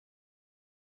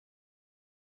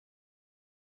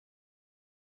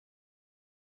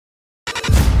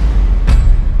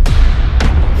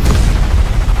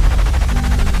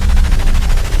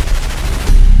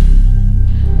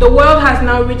has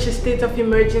now reached a state of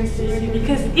emergency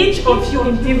because each of you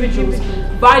individuals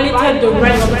violated the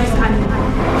rights of this animal.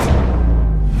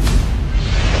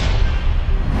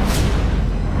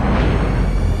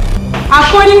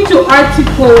 According to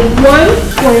Article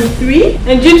 1.3,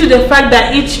 and due to the fact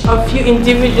that each of you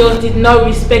individuals did not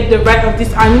respect the right of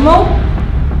this animal,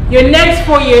 your next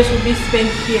 4 years will be spent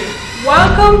here.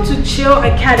 Welcome to Chill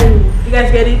Academy. You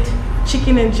guys get it?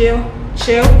 Chicken and jail.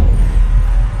 Chill.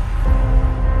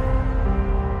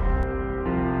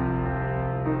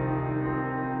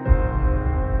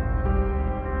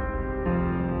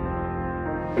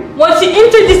 Once you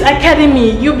enter this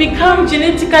academy, you become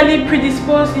genetically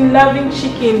predisposed in loving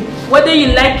chicken, whether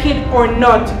you like it or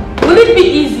not. Will it be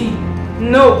easy?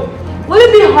 No. Will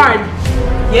it be hard?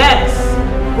 Yes.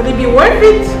 Will it be worth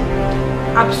it?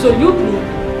 Absolutely.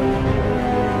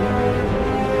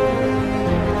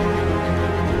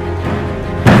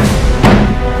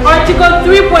 Article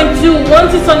 3.2,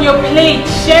 once it's on your plate,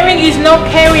 sharing is not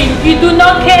caring. You do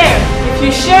not care. If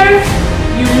you share,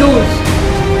 you lose.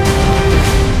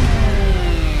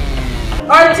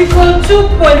 Article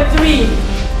 2.3,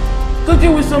 cook it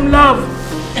with some love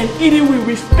and eat it with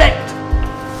respect.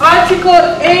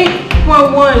 Article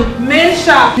 8.1, men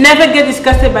shall never get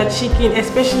disgusted by chicken,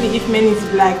 especially if men is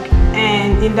black,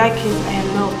 and in that case I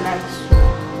am not black.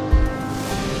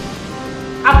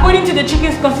 According to the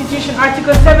chicken's constitution,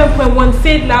 Article 7.1,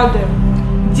 say it louder.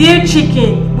 Dear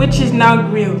chicken, which is now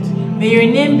grilled, may your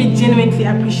name be genuinely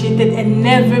appreciated and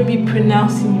never be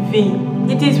pronounced in vain.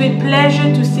 It is with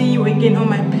pleasure to see you again on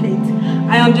my plate.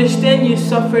 I understand you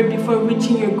suffered before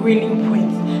reaching your grilling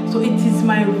point, so it is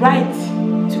my right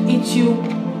to eat you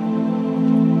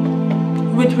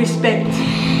with respect,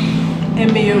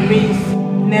 and may your race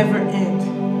never end.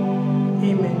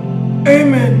 Amen.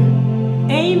 Amen.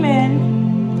 Amen.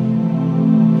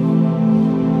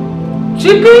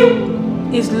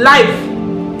 Chicken is life,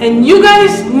 and you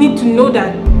guys need to know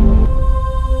that.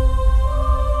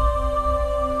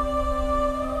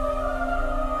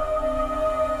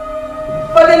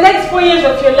 For the next 4 years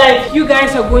of your life, you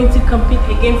guys are going to compete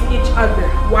against each other.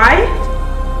 Why?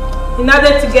 In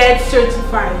order to get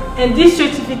certified. And this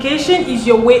certification is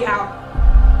your way out.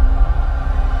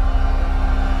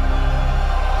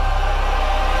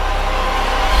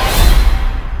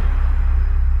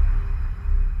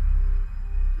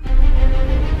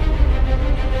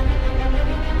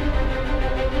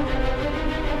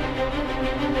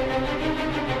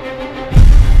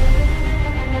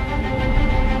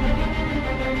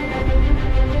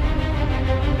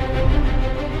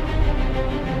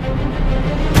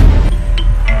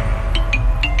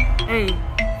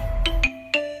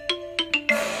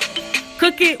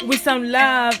 Cook it with some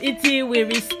love, eat it with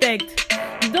respect.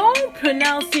 Don't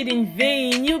pronounce it in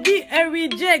vain, you'll be a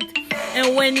reject.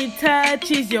 And when it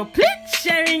touches your plate,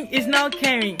 sharing is not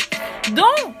caring.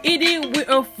 Don't eat it with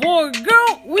a fork,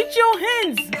 girl, with your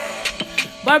hands.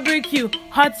 Barbecue,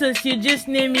 hot sauce, you just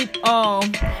name it all.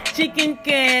 Chicken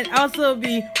can also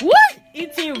be, what?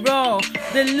 Eating raw.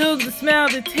 The look, the smell,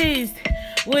 the taste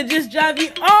will just drive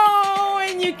you, oh,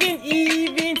 and you can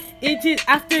even eat it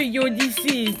after you're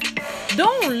deceased.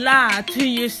 Don't lie to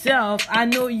yourself, I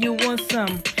know you want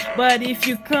some, but if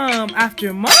you come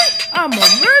after mine, I'ma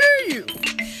murder you.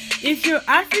 If you're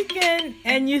African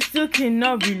and you still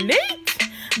cannot relate,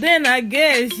 then I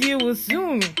guess you will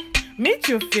soon meet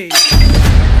your fate.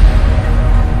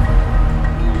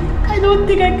 I don't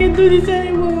think I can do this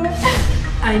anymore.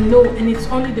 I know, and it's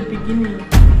only the beginning.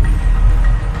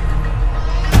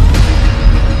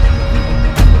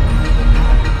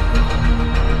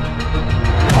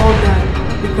 All that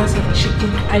because of chicken.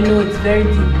 I know it's very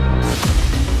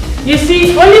deep. You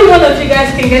see, only one of you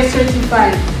guys can get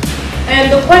certified.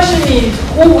 And the question is,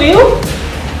 who will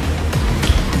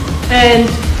and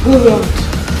who won't?